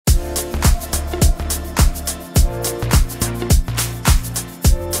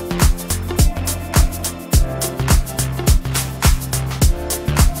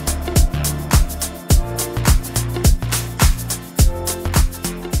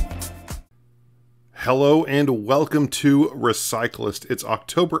Hello and welcome to Recyclist. It's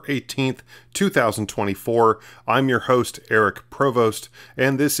October 18th, 2024. I'm your host, Eric Provost,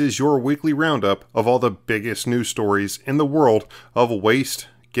 and this is your weekly roundup of all the biggest news stories in the world of waste,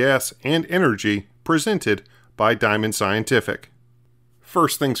 gas, and energy presented by Diamond Scientific.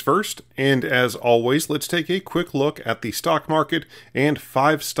 First things first, and as always, let's take a quick look at the stock market and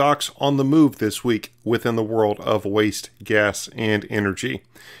 5 stocks on the move this week within the world of waste, gas, and energy.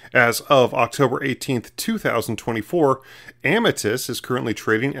 As of October 18th, 2024, Amethyst is currently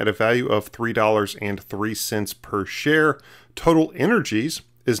trading at a value of $3.03 per share. Total Energies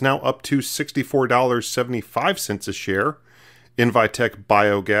is now up to $64.75 a share. Invitech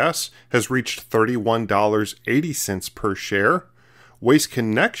Biogas has reached $31.80 per share. Waste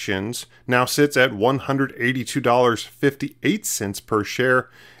Connections now sits at $182.58 per share,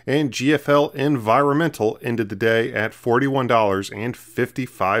 and GFL Environmental ended the day at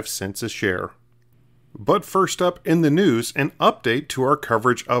 $41.55 a share. But first up in the news, an update to our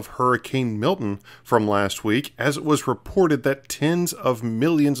coverage of Hurricane Milton from last week, as it was reported that tens of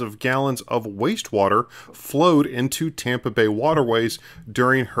millions of gallons of wastewater flowed into Tampa Bay waterways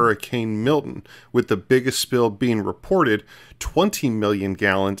during Hurricane Milton, with the biggest spill being reported 20 million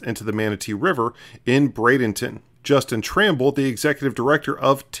gallons into the Manatee River in Bradenton. Justin Tramble, the executive director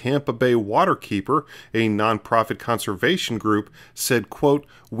of Tampa Bay Waterkeeper, a nonprofit conservation group, said, quote,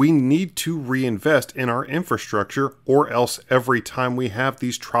 "We need to reinvest in our infrastructure, or else every time we have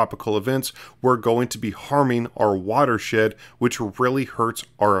these tropical events, we're going to be harming our watershed, which really hurts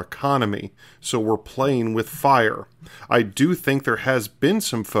our economy. So we're playing with fire. I do think there has been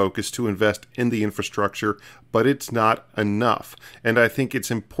some focus to invest in the infrastructure, but it's not enough. And I think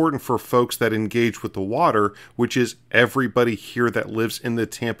it's important for folks that engage with the water, which is everybody here that lives in the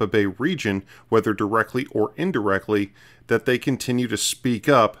Tampa Bay region, whether directly or indirectly, that they continue to speak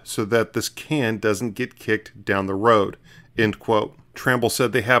up so that this can doesn't get kicked down the road." End quote. Tramble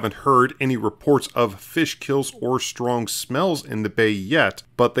said they haven't heard any reports of fish kills or strong smells in the bay yet,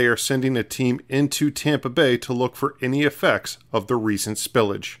 but they are sending a team into Tampa Bay to look for any effects of the recent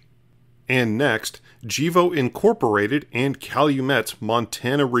spillage. And next, GEVO Incorporated and Calumet's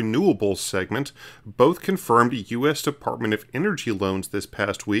Montana Renewables segment both confirmed U.S. Department of Energy loans this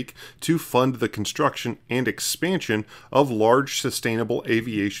past week to fund the construction and expansion of large sustainable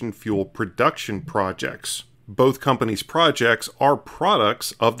aviation fuel production projects. Both companies' projects are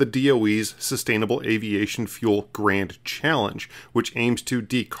products of the DOE's Sustainable Aviation Fuel Grand Challenge, which aims to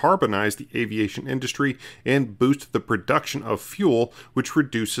decarbonize the aviation industry and boost the production of fuel, which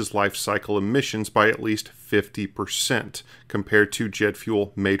reduces life cycle emissions by at least 50% compared to jet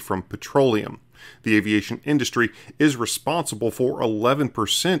fuel made from petroleum. The aviation industry is responsible for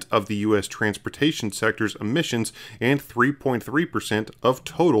 11% of the U.S. transportation sector's emissions and 3.3% of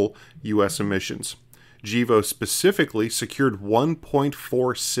total U.S. emissions. GEVO specifically secured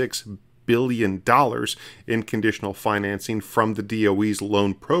 $1.46 billion in conditional financing from the DOE's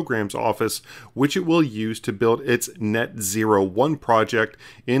Loan Programs Office, which it will use to build its Net Zero 1 project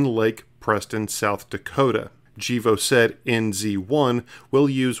in Lake Preston, South Dakota. GEVO said NZ1 will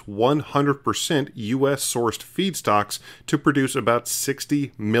use 100% U.S.-sourced feedstocks to produce about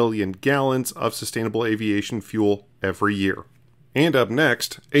 60 million gallons of sustainable aviation fuel every year. And up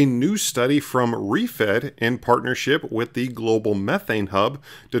next, a new study from ReFed in partnership with the Global Methane Hub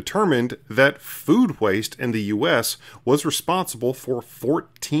determined that food waste in the U.S. was responsible for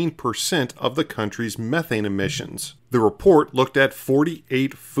 14% of the country's methane emissions. The report looked at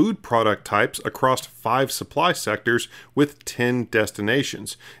 48 food product types across 5 supply sectors with 10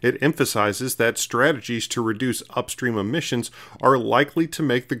 destinations. It emphasizes that strategies to reduce upstream emissions are likely to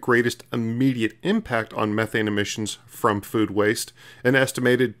make the greatest immediate impact on methane emissions from food waste. An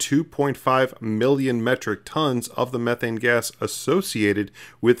estimated 2.5 million metric tons of the methane gas associated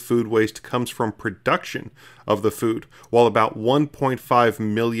with food waste comes from production of the food, while about 1.5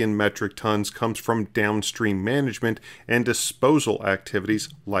 million metric tons comes from downstream management and disposal activities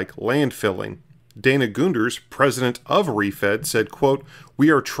like landfilling. Dana Gunders, president of ReFed, said, quote, "We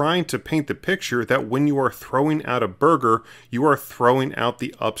are trying to paint the picture that when you are throwing out a burger, you are throwing out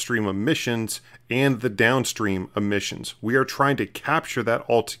the upstream emissions and the downstream emissions. We are trying to capture that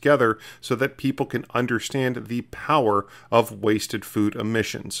all together so that people can understand the power of wasted food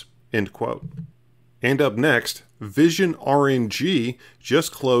emissions." End quote. And up next, Vision RNG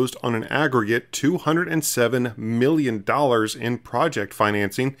just closed on an aggregate $207 million in project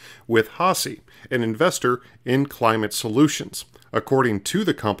financing with Hasi, an investor in climate solutions. According to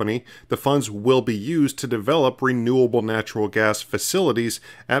the company, the funds will be used to develop renewable natural gas facilities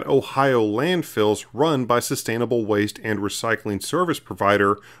at Ohio landfills run by sustainable waste and recycling service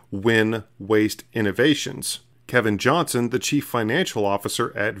provider Win Waste Innovations. Kevin Johnson, the chief financial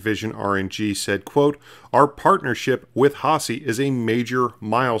officer at Vision RNG, said, quote, "Our partnership with Hasi is a major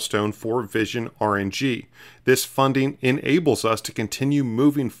milestone for Vision RNG. This funding enables us to continue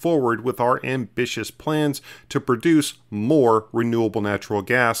moving forward with our ambitious plans to produce more renewable natural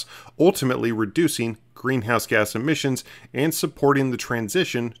gas, ultimately reducing greenhouse gas emissions and supporting the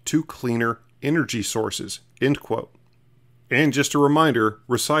transition to cleaner energy sources," end quote. And just a reminder,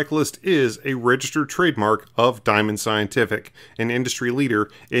 Recyclist is a registered trademark of Diamond Scientific, an industry leader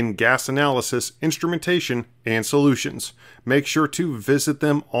in gas analysis, instrumentation, and solutions. Make sure to visit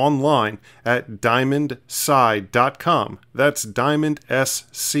them online at diamondsci.com. That's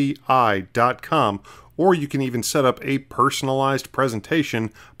diamondsci.com. Or you can even set up a personalized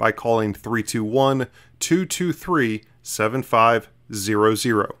presentation by calling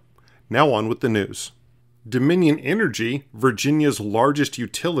 321-223-7500. Now on with the news. Dominion Energy, Virginia's largest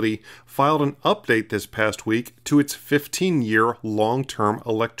utility, filed an update this past week to its 15-year long-term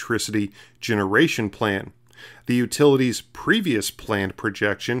electricity generation plan. The utility's previous planned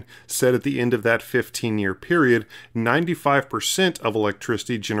projection said at the end of that 15-year period, 95% of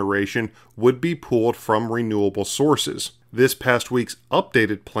electricity generation would be pulled from renewable sources. This past week's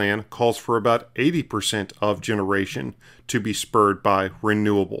updated plan calls for about 80% of generation to be spurred by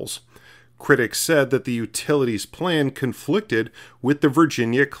renewables. Critics said that the utility's plan conflicted with the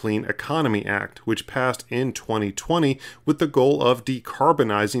Virginia Clean Economy Act, which passed in 2020 with the goal of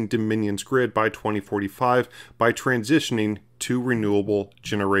decarbonizing Dominion's grid by 2045 by transitioning to renewable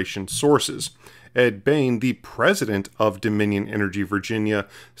generation sources. Ed Bain, the president of Dominion Energy Virginia,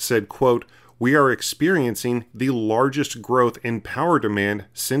 said, quote, "We are experiencing the largest growth in power demand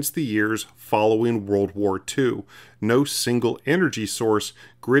since the years following World War II. No single energy source,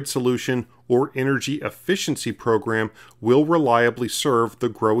 grid solution, or energy efficiency program will reliably serve the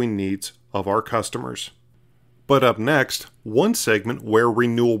growing needs of our customers." But up next, one segment where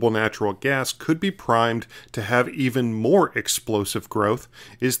renewable natural gas could be primed to have even more explosive growth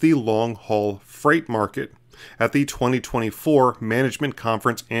is the long-haul freight market. At the 2024 Management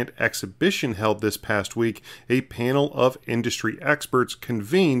Conference and Exhibition held this past week, a panel of industry experts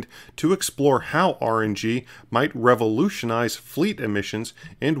convened to explore how RNG might revolutionize fleet emissions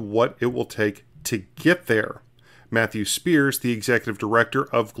and what it will take to get there. Matthew Spears, the executive director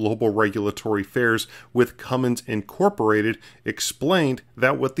of global regulatory affairs with Cummins Incorporated, explained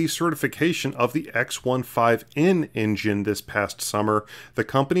that with the certification of the X15N engine this past summer, the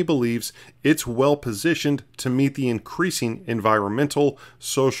company believes it's well positioned to meet the increasing environmental,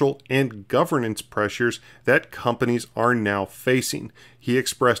 social, and governance pressures that companies are now facing. He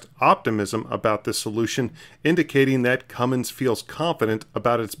expressed optimism about this solution, indicating that Cummins feels confident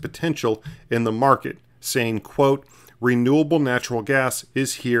about its potential in the market, saying, quote, "Renewable natural gas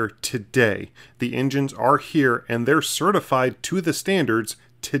is here today. The engines are here and they're certified to the standards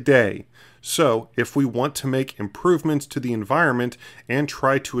today. So, if we want to make improvements to the environment and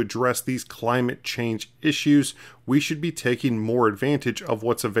try to address these climate change issues, we should be taking more advantage of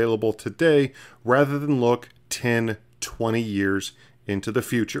what's available today rather than look 10, 20 years into the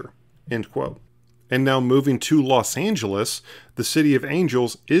future." End quote. And now moving to Los Angeles, the City of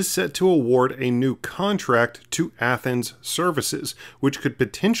Angels is set to award a new contract to Athens Services, which could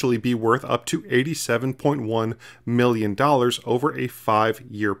potentially be worth up to $87.1 million over a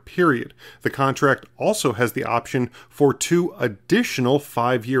 5-year period. The contract also has the option for 2 additional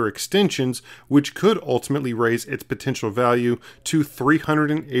 5-year extensions, which could ultimately raise its potential value to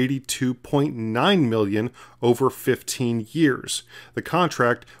 $382.9 million over 15 years. The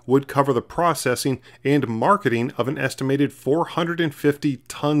contract would cover the processing and marketing of an estimated 450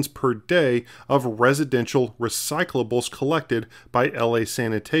 tons per day of residential recyclables collected by LA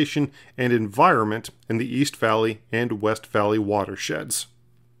Sanitation and Environment in the East Valley and West Valley watersheds.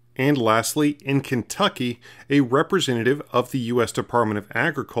 And lastly, in Kentucky, a representative of the U.S. Department of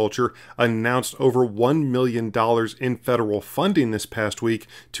Agriculture announced over $1 million in federal funding this past week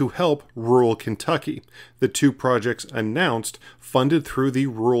to help rural Kentucky. The 2 projects announced, funded through the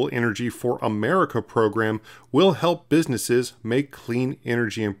Rural Energy for America program, will help businesses make clean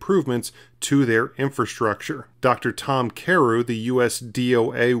energy improvements to their infrastructure. Dr. Tom Carew, the U.S.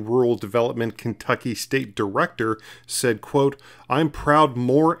 DOA Rural Development Kentucky State Director, said, quote, "I'm proud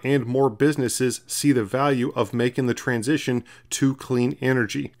more and more businesses see the value of making the transition to clean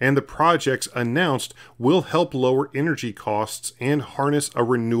energy, and the projects announced will help lower energy costs and harness a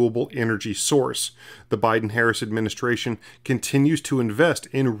renewable energy source. The Biden-Harris administration continues to invest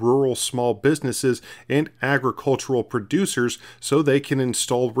in rural small businesses and agricultural producers so they can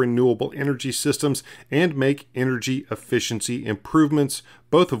install renewable energy systems and make energy efficiency improvements,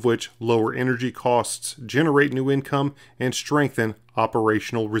 both of which lower energy costs, generate new income, and strengthen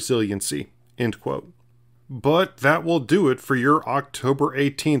operational resiliency." End quote. But that will do it for your October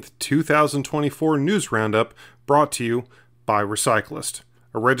 18th, 2024 news roundup, brought to you by Recyclist,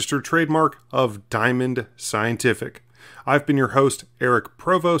 a registered trademark of Diamond Scientific. I've been your host, Eric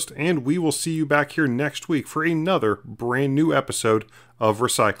Provost, and we will see you back here next week for another brand new episode of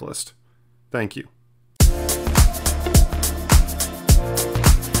Recyclist. Thank you.